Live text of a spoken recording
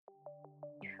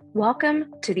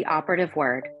Welcome to The Operative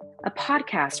Word, a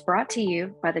podcast brought to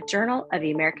you by the Journal of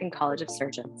the American College of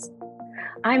Surgeons.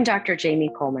 I'm Dr.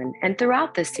 Jamie Coleman, and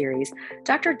throughout this series,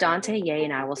 Dr. Dante Ye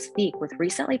and I will speak with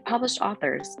recently published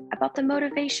authors about the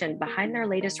motivation behind their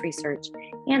latest research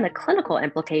and the clinical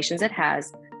implications it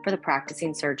has for the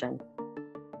practicing surgeon.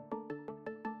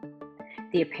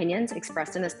 The opinions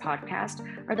expressed in this podcast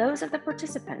are those of the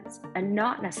participants and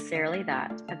not necessarily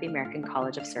that of the American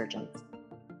College of Surgeons.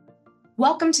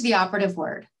 Welcome to The Operative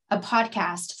Word, a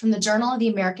podcast from the Journal of the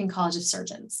American College of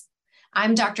Surgeons.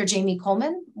 I'm Dr. Jamie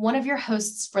Coleman, one of your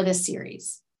hosts for this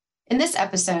series. In this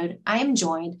episode, I am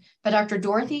joined by Dr.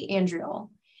 Dorothy Andriol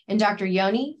and Dr.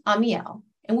 Yoni Amiel,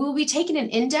 and we will be taking an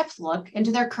in-depth look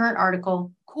into their current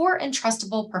article, Core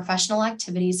Entrustable Professional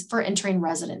Activities for Entering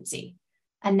Residency,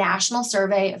 a national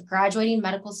survey of graduating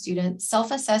medical students'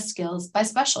 self-assessed skills by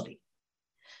specialty.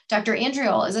 Dr.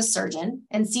 Andriol is a surgeon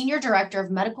and Senior Director of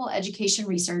Medical Education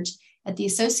Research at the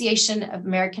Association of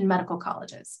American Medical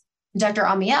Colleges. Dr.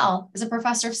 Amiel is a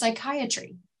professor of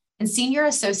psychiatry and Senior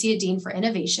Associate Dean for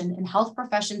Innovation in Health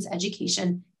Professions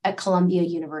Education at Columbia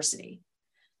University.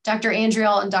 Dr.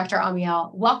 Andriol and Dr.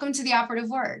 Amiel, welcome to The Operative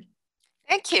Word.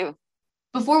 Thank you.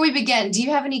 Before we begin, do you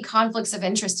have any conflicts of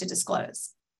interest to disclose?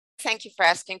 Thank you for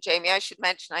asking, Jamie. I should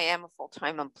mention I am a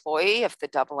full-time employee of the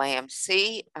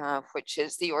AAMC, which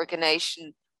is the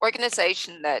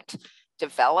organization that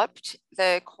developed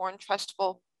the Core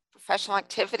Entrustable Professional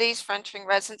Activities for Entering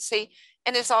Residency,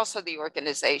 and is also the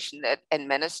organization that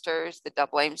administers the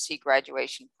AAMC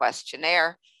graduation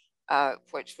questionnaire,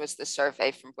 which was the survey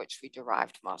from which we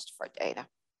derived most of our data.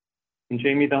 And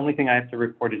Jamie, the only thing I have to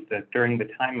report is that during the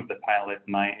time of the pilot,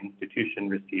 my institution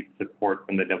received support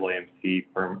from the AAMC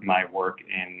for my work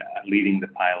in leading the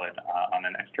pilot on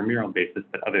an extramural basis,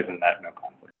 but other than that, no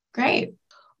conflict. Great.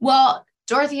 Well,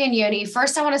 Dorothy and Yoni,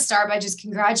 first I want to start by just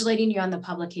congratulating you on the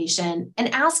publication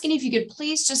and asking if you could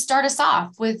please just start us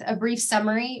off with a brief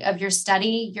summary of your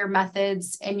study, your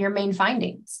methods, and your main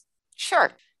findings.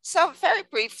 Sure. So very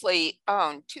briefly,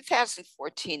 in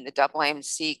 2014, the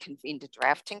AAMC convened a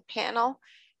drafting panel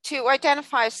to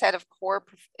identify a set of core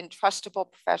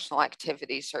entrustable professional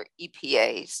activities, or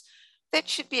EPAs, that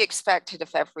should be expected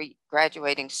of every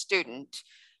graduating student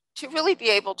to really be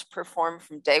able to perform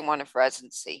from day one of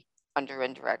residency under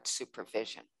indirect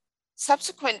supervision.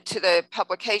 Subsequent to the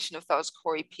publication of those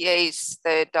core EPAs,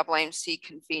 the AAMC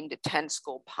convened a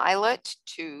 10-school pilot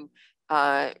to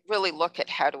really look at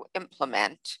how to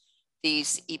implement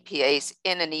these EPAs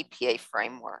in an EPA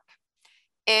framework.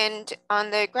 And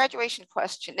on the graduation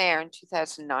questionnaire in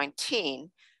 2019,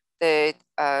 the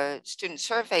Student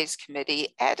Surveys Committee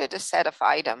added a set of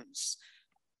items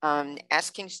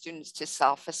asking students to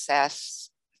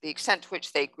self-assess the extent to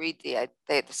which they agreed they had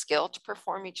the skill to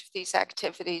perform each of these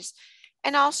activities,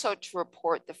 and also to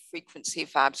report the frequency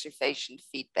of observation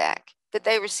feedback that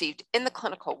they received in the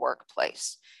clinical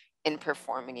workplace in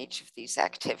performing each of these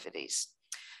activities.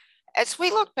 As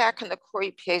we look back on the Core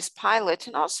EPA's pilot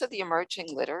and also the emerging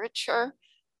literature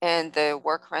and the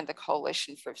work around the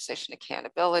Coalition for Physician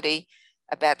Accountability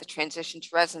about the transition to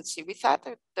residency, we thought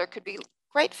that there could be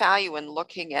great value in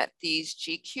looking at these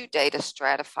GQ data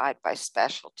stratified by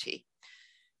specialty.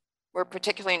 We're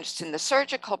particularly interested in the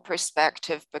surgical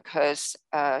perspective because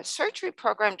surgery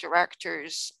program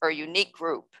directors are a unique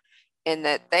group in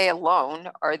that they alone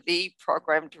are the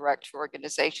program director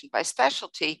organization by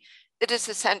specialty that has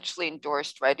essentially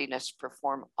endorsed readiness to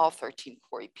perform all 13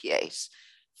 core EPAs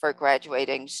for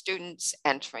graduating students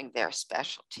entering their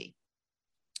specialty.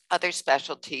 Other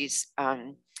specialties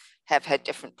have had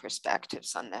different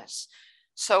perspectives on this.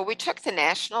 So we took the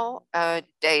national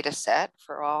data set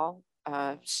for all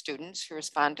students who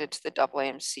responded to the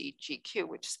AAMC GQ,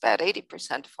 which is about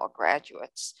 80% of all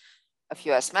graduates of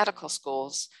US medical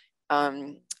schools,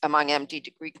 among MD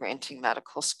degree granting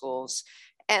medical schools,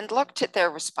 and looked at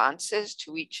their responses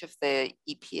to each of the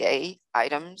EPA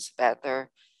items about their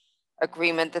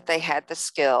agreement that they had the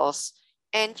skills.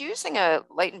 And using a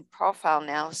latent profile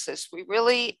analysis, we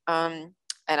really, and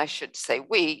I should say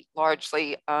we,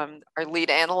 largely our lead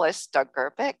analyst, Doug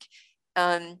Gerbic,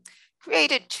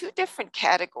 created two different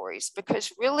categories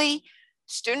because really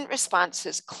student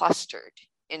responses clustered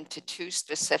into two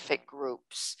specific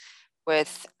groups,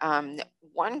 with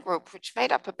one group which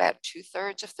made up about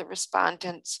 2/3 of the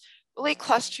respondents really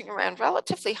clustering around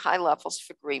relatively high levels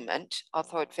of agreement,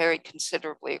 although it varied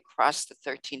considerably across the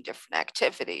 13 different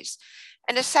activities.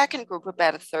 And a second group,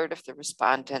 about 1/3 of the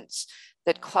respondents,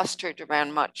 that clustered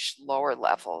around much lower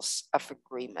levels of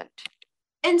agreement.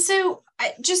 And so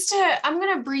I'm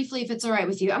going to briefly, if it's all right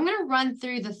with you, I'm going to run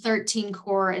through the 13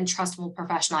 core Entrustable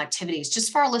professional activities,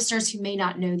 just for our listeners who may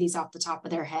not know these off the top of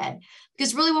their head,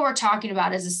 because really what we're talking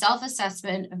about is a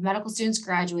self-assessment of medical students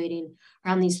graduating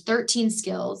around these 13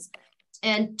 skills.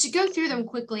 And to go through them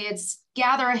quickly, it's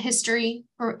gather a history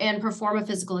and perform a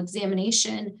physical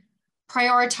examination,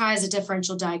 prioritize a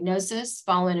differential diagnosis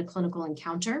following a clinical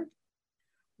encounter,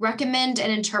 recommend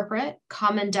and interpret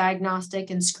common diagnostic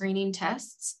and screening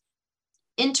tests,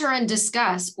 enter and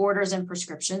discuss orders and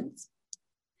prescriptions,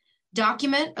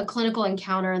 document a clinical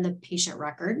encounter in the patient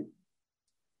record,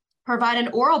 provide an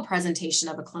oral presentation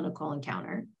of a clinical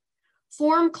encounter,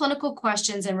 form clinical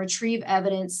questions and retrieve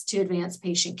evidence to advance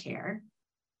patient care,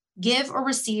 give or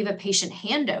receive a patient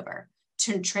handover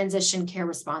to transition care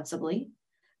responsibly,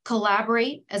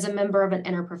 collaborate as a member of an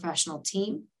interprofessional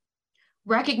team,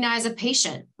 recognize a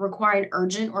patient requiring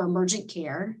urgent or emergent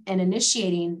care and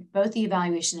initiating both the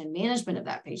evaluation and management of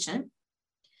that patient,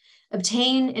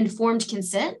 obtain informed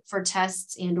consent for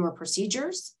tests and or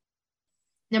procedures.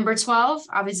 Number 12,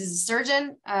 obviously as a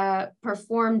surgeon,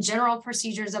 perform general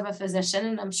procedures of a physician,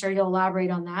 and I'm sure you'll elaborate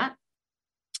on that.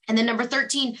 And then number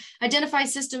 13, identify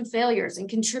system failures and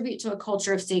contribute to a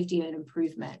culture of safety and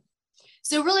improvement.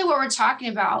 So really what we're talking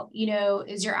about,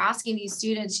 is you're asking these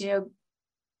students,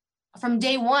 from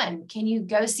day one, can you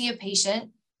go see a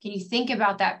patient? Can you think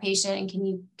about that patient? And can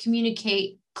you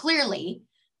communicate clearly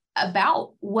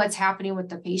about what's happening with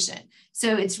the patient?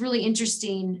 So it's really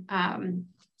interesting.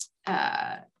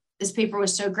 This paper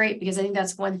was so great because I think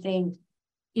that's one thing,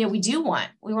 we want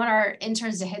our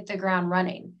interns to hit the ground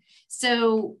running.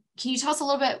 So can you tell us a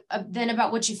little bit then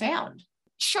about what you found?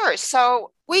 Sure.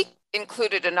 So we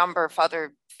included a number of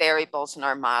other variables in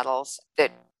our models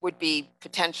that would be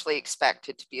potentially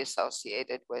expected to be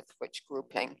associated with which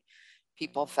grouping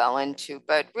people fell into.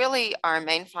 But really, our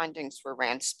main findings were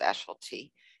around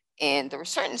specialty. And there were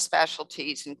certain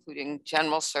specialties, including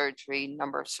general surgery,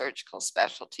 number of surgical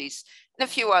specialties, and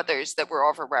a few others that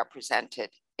were overrepresented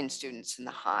in students in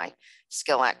the high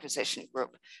skill acquisition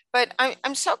group. But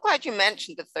I'm so glad you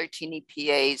mentioned the 13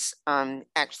 EPAs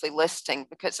actually listing,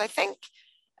 because I think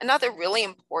another really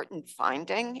important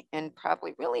finding, and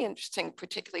probably really interesting,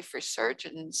 particularly for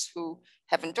surgeons who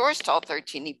have endorsed all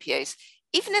 13 EPAs,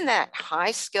 even in that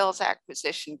high skills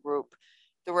acquisition group,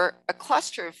 there were a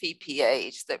cluster of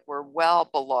EPAs that were well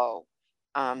below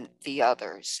the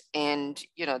others. And,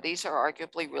 these are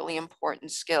arguably really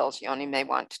important skills. Yoni may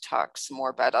want to talk some more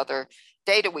about other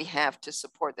data we have to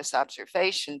support this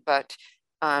observation, but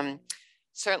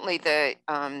certainly the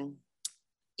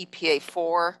EPA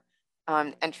 4,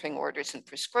 entering orders and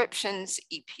prescriptions,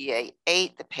 EPA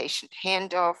 8, the patient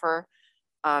handover,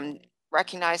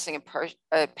 recognizing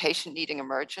a patient needing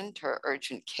emergent or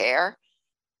urgent care,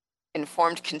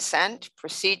 informed consent,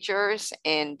 procedures,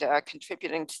 and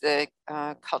contributing to the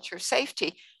culture of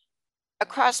safety.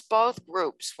 Across both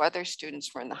groups, whether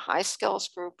students were in the high skills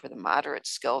group or the moderate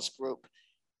skills group,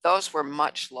 those were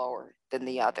much lower than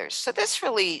the others. So this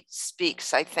really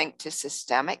speaks, I think, to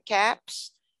systemic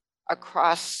gaps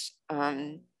across,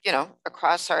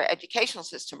 across our educational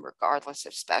system, regardless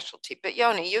of specialty. But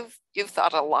Yoni, you've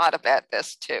thought a lot about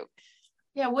this too.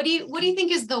 Yeah, what do you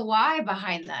think is the why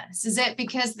behind this? Is it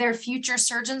because they're future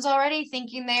surgeons already,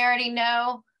 thinking they already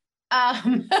know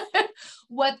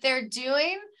what they're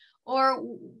doing? Or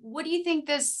what do you think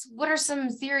what are some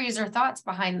theories or thoughts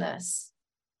behind this?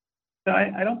 So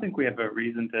I don't think we have a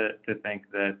reason to think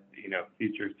that,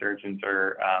 future surgeons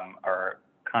are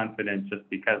confident just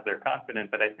because they're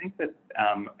confident. But I think that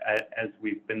as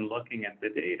we've been looking at the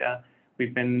data,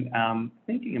 we've been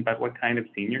thinking about what kind of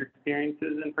senior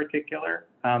experiences in particular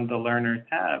the learners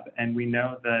have. And we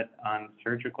know that on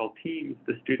surgical teams,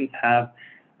 the students have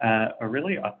a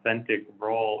really authentic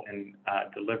role in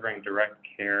delivering direct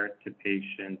care to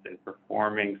patients and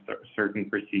performing certain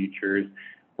procedures,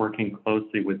 working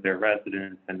closely with their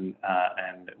residents and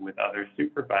with other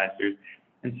supervisors.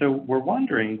 And so we're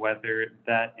wondering whether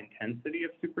that intensity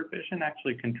of supervision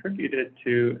actually contributed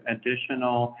to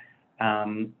additional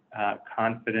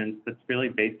confidence that's really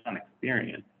based on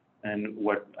experience. And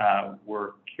what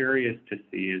we're curious to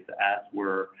see is, as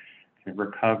we're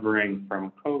recovering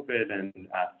from COVID and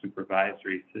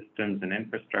supervisory systems and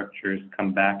infrastructures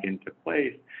come back into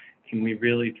place, can we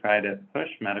really try to push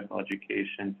medical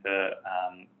education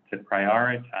to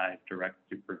prioritize direct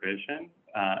supervision,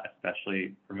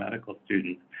 especially for medical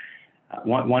students?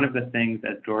 One of the things,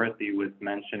 as Dorothy was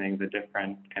mentioning, the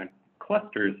different kind of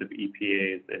clusters of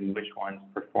EPAs and which ones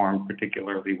performed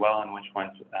particularly well and which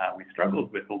ones we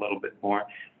struggled with a little bit more,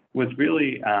 was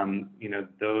really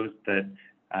those that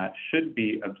should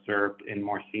be observed in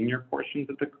more senior portions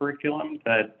of the curriculum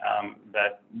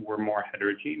that were more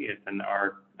heterogeneous, and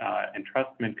our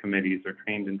entrustment committees or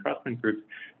trained entrustment groups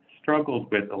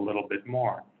struggled with a little bit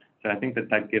more. So I think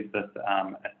that gives us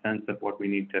a sense of what we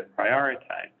need to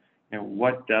prioritize.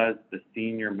 What does the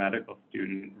senior medical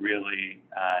student really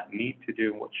need to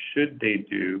do? What should they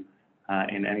do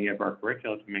in any of our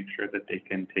curricula to make sure that they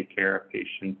can take care of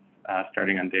patients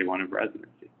starting on day one of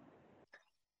residency?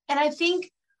 And I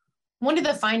think one of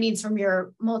the findings from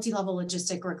your multi-level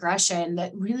logistic regression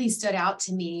that really stood out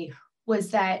to me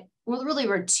was that, well, really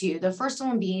were two. The first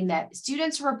one being that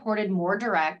students reported more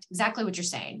direct, exactly what you're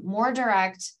saying, more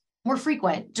direct, more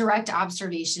frequent direct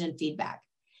observation and feedback.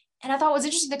 And I thought it was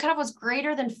interesting, the cutoff was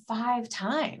greater than 5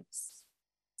 times.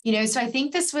 So I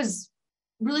think this was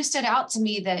really stood out to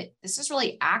me that this is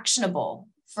really actionable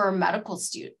for medical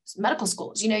students, medical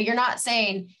schools. You're not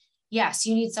saying, yes,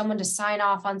 you need someone to sign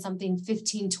off on something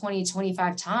 15, 20,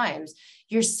 25 times.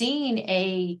 You're seeing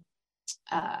a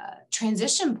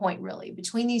transition point really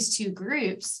between these two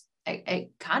groups, a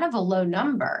kind of a low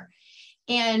number.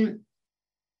 And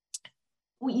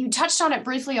you touched on it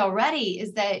briefly already,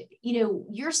 is that,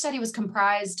 your study was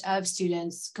comprised of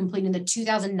students completing the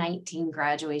 2019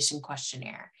 graduation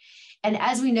questionnaire. And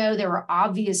as we know, there were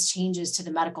obvious changes to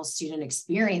the medical student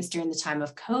experience during the time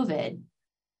of COVID,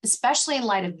 especially in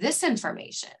light of this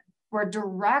information, where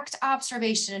direct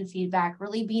observation and feedback,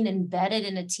 really being embedded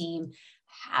in a team,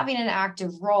 having an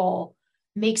active role,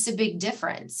 makes a big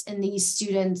difference in these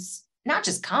students, not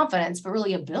just confidence, but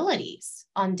really abilities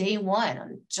on day one,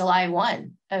 on July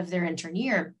 1 of their intern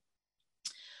year.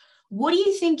 What do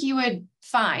you think you would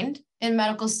find in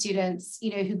medical students,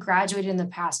 who graduated in the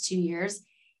past 2 years?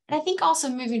 And I think also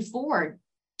moving forward,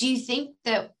 do you think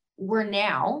that we're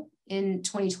now in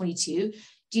 2022,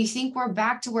 do you think we're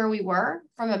back to where we were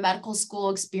from a medical school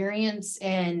experience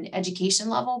and education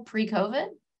level pre-COVID?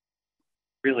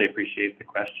 Really appreciate the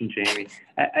question, Jamie.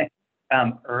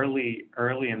 Early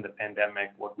in the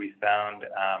pandemic, what we found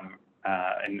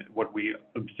and what we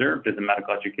observed as a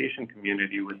medical education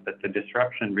community was that the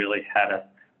disruption really had us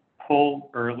pull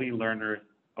early learners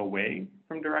away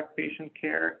from direct patient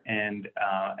care and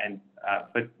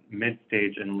put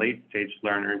mid-stage and late-stage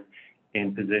learners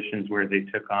in positions where they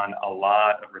took on a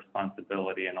lot of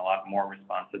responsibility and a lot more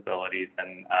responsibilities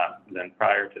than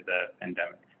prior to the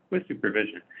pandemic with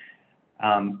supervision.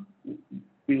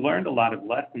 We learned a lot of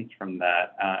lessons from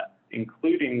that,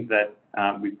 including that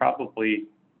we probably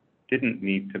didn't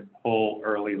need to pull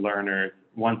early learners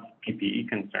once PPE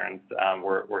concerns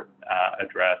were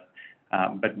addressed,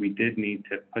 but we did need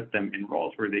to put them in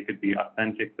roles where they could be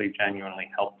authentically, genuinely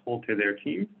helpful to their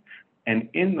teams. And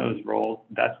in those roles,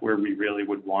 that's where we really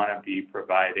would want to be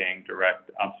providing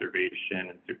direct observation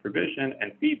and supervision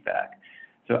and feedback.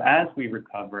 So as we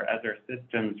recover, as our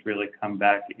systems really come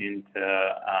back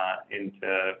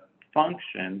into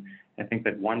function, I think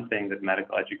that one thing that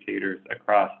medical educators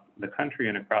across the country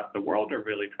and across the world are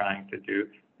really trying to do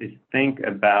is think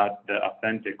about the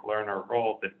authentic learner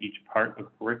roles at each part of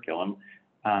curriculum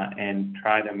and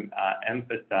try to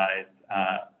emphasize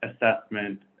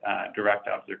assessment, direct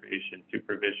observation,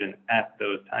 supervision at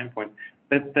those time points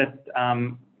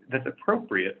that's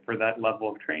appropriate for that level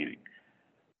of training.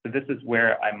 So this is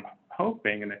where I'm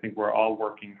hoping, and I think we're all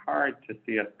working hard to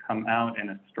see us come out in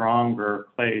a stronger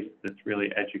place that's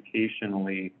really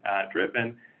educationally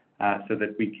driven, so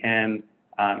that we can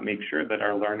make sure that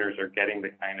our learners are getting the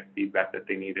kind of feedback that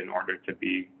they need in order to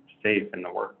be safe in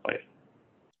the workplace.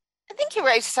 I think you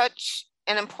raised such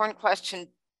an important question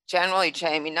generally,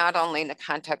 Jamie, not only in the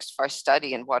context of our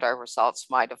study and what our results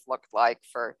might have looked like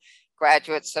for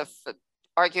graduates of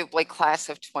arguably class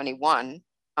of 21,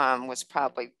 was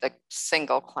probably the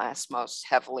single class most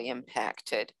heavily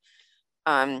impacted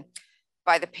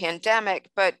by the pandemic,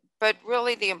 but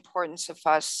really the importance of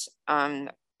us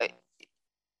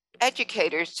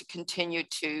educators to continue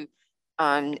to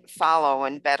follow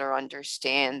and better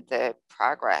understand the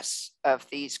progress of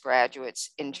these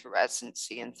graduates into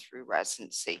residency and through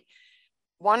residency.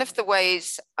 One of the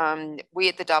ways we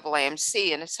at the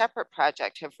AAMC in a separate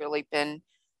project have really been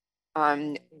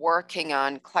working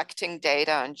on collecting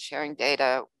data and sharing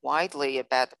data widely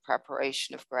about the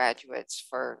preparation of graduates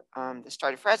for the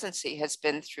start of residency has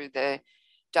been through the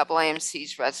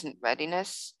AAMC's Resident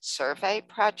Readiness Survey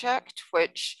project,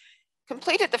 which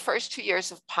completed the first 2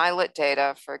 years of pilot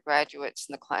data for graduates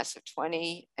in the class of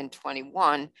 20 and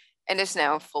 21 and is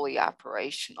now fully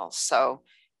operational. So,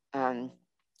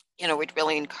 we'd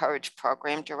really encourage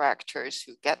program directors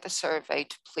who get the survey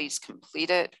to please complete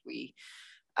it. We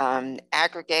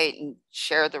aggregate and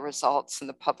share the results in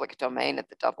the public domain at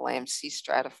the AAMC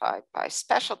stratified by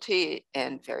specialty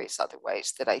and various other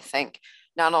ways that I think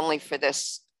not only for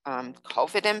this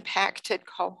COVID impacted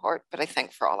cohort, but I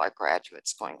think for all our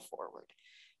graduates going forward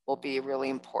will be a really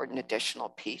important additional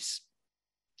piece.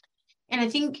 And I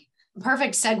think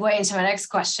perfect segue into my next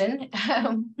question,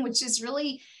 which is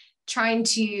really trying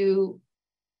to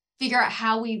figure out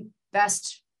how we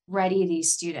best ready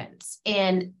these students.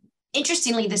 And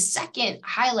interestingly, the second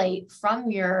highlight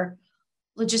from your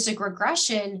logistic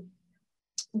regression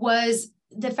was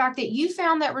the fact that you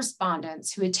found that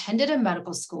respondents who attended a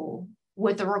medical school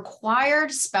with a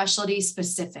required specialty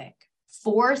specific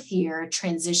fourth year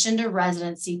transition to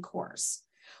residency course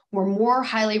were more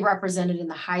highly represented in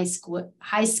the high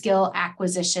skill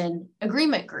acquisition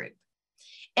agreement group.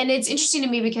 And it's interesting to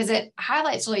me because it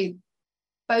highlights really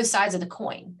both sides of the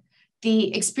coin,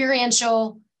 the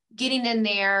experiential, getting in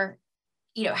there,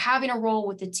 having a role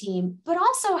with the team, but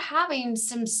also having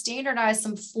some standardized,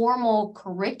 some formal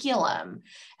curriculum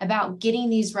about getting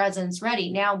these residents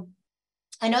ready. Now,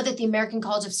 I know that the American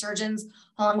College of Surgeons,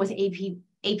 along with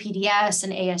APDS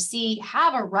and ASC,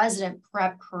 have a resident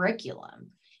prep curriculum.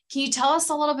 Can you tell us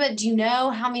a little bit? Do you know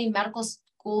how many medical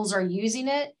schools are using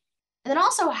it? And then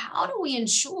also, how do we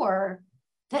ensure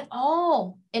that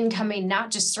all incoming,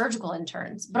 not just surgical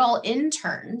interns, but all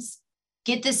interns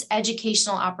get this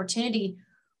educational opportunity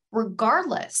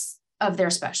regardless of their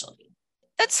specialty?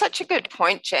 That's such a good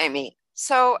point, Jamie.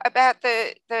 So about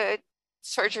the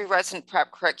surgery resident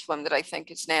prep curriculum that I think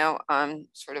is now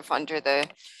sort of under the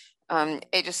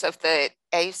aegis of the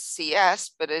ACS,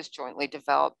 but is jointly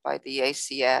developed by the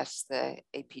ACS, the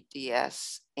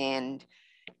APDS, and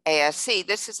ASC.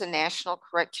 This is a national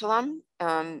curriculum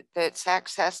that's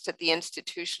accessed at the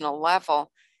institutional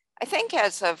level. I think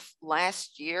as of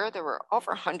last year, there were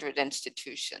over 100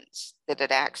 institutions that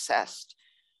had accessed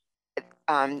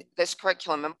this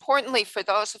curriculum. Importantly, for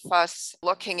those of us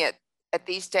looking at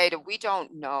these data, we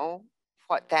don't know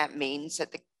what that means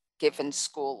at the given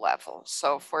school level.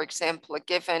 So for example, a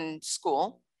given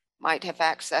school might have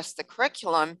accessed the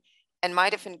curriculum and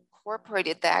might have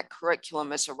incorporated that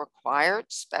curriculum as a required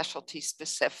specialty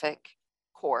specific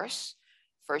course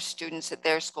for students at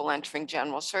their school entering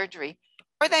general surgery,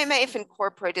 or they may have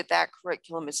incorporated that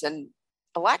curriculum as an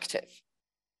elective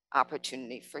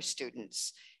opportunity for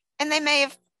students. And they may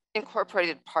have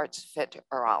incorporated parts of it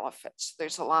or all of it. So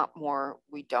there's a lot more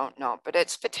we don't know, but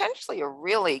it's potentially a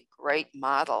really great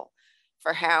model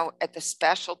for how at the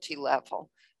specialty level,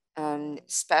 a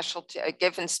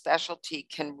given specialty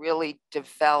can really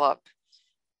develop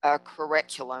a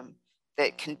curriculum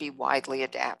that can be widely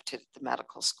adapted at the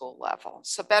medical school level.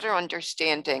 So better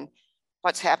understanding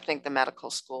what's happening at the medical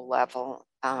school level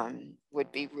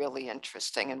would be really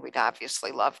interesting. And we'd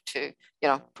obviously love to,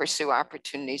 pursue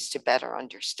opportunities to better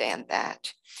understand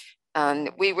that.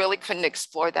 We really couldn't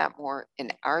explore that more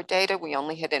in our data. We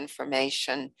only had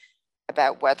information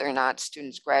about whether or not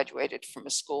students graduated from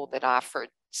a school that offered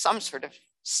some sort of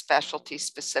specialty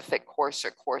specific course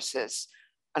or courses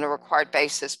on a required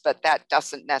basis, but that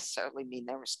doesn't necessarily mean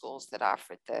there were schools that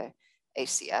offered the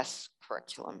ACS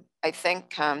curriculum. I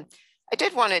think I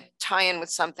did want to tie in with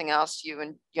something else you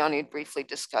and Yoni had briefly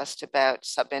discussed about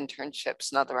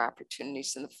sub-internships and other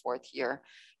opportunities in the fourth year,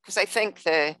 because I think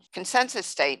the consensus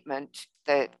statement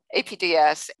that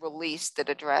APDS released that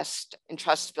addressed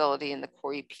entrustability in the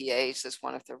core EPAs as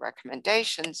one of their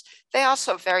recommendations, they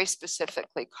also very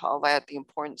specifically call out the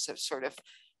importance of sort of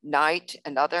night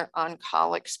and other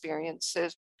on-call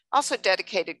experiences, also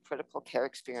dedicated critical care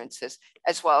experiences,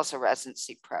 as well as a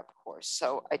residency prep course.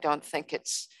 So I don't think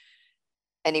it's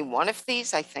any one of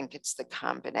these, I think it's the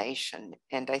combination.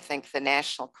 And I think the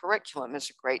national curriculum is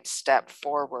a great step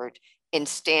forward in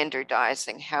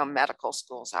standardizing how medical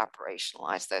schools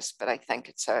operationalize this. But I think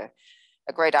it's a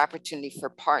great opportunity for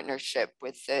partnership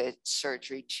with the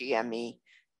surgery GME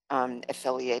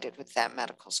affiliated with that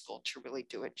medical school to really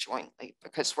do it jointly,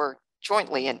 because we're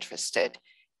jointly interested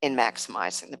in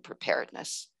maximizing the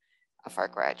preparedness of our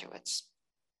graduates.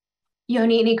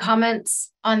 Yoni, any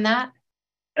comments on that?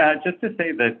 Just to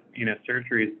say that,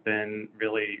 surgery has been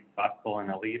really thoughtful and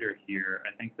a leader here.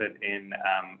 I think that in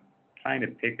trying to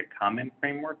pick a common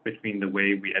framework between the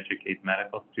way we educate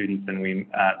medical students and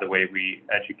the way we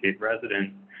educate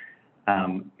residents,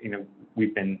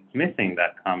 we've been missing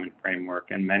that common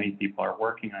framework, and many people are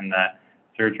working on that.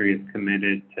 Surgery is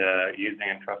committed to using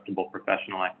entrustable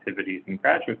professional activities in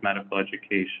graduate medical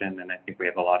education, and I think we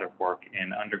have a lot of work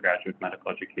in undergraduate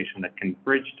medical education that can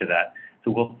bridge to that.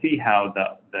 So we'll see how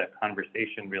the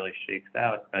conversation really shakes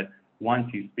out, but once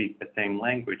you speak the same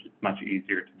language, it's much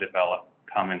easier to develop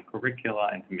common curricula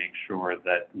and to make sure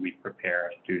that we prepare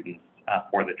our students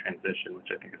for the transition, which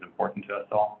I think is important to us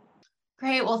all.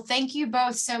 Great. Well, thank you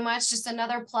both so much. Just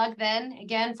another plug then,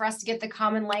 again, for us to get the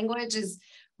common language is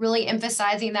really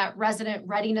emphasizing that resident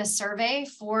readiness survey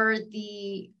for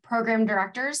the program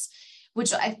directors,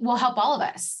 which will help all of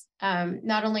us,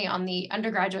 not only on the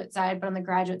undergraduate side, but on the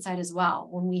graduate side as well,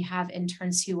 when we have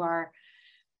interns who are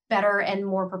better and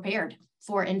more prepared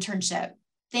for internship.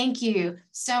 Thank you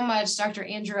so much, Dr.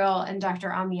 Andriel and Dr.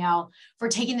 Amiel, for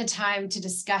taking the time to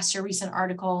discuss your recent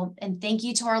article. And thank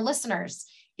you to our listeners.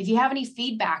 If you have any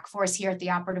feedback for us here at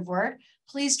the Operative Word,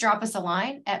 please drop us a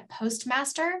line at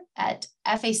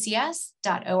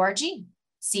postmaster@facs.org.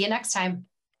 See you next time.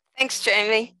 Thanks,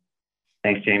 Jamie.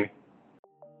 Thanks, Jamie.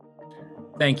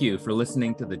 Thank you for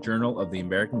listening to the Journal of the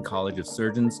American College of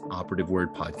Surgeons Operative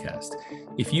Word podcast.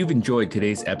 If you've enjoyed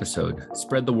today's episode,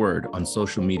 spread the word on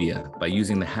social media by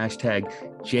using the hashtag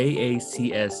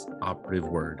JACS Operative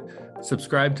Word.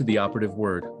 Subscribe to the Operative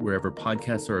Word wherever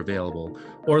podcasts are available,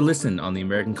 or listen on the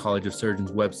American College of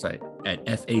Surgeons website at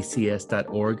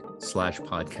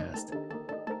facs.org/podcast.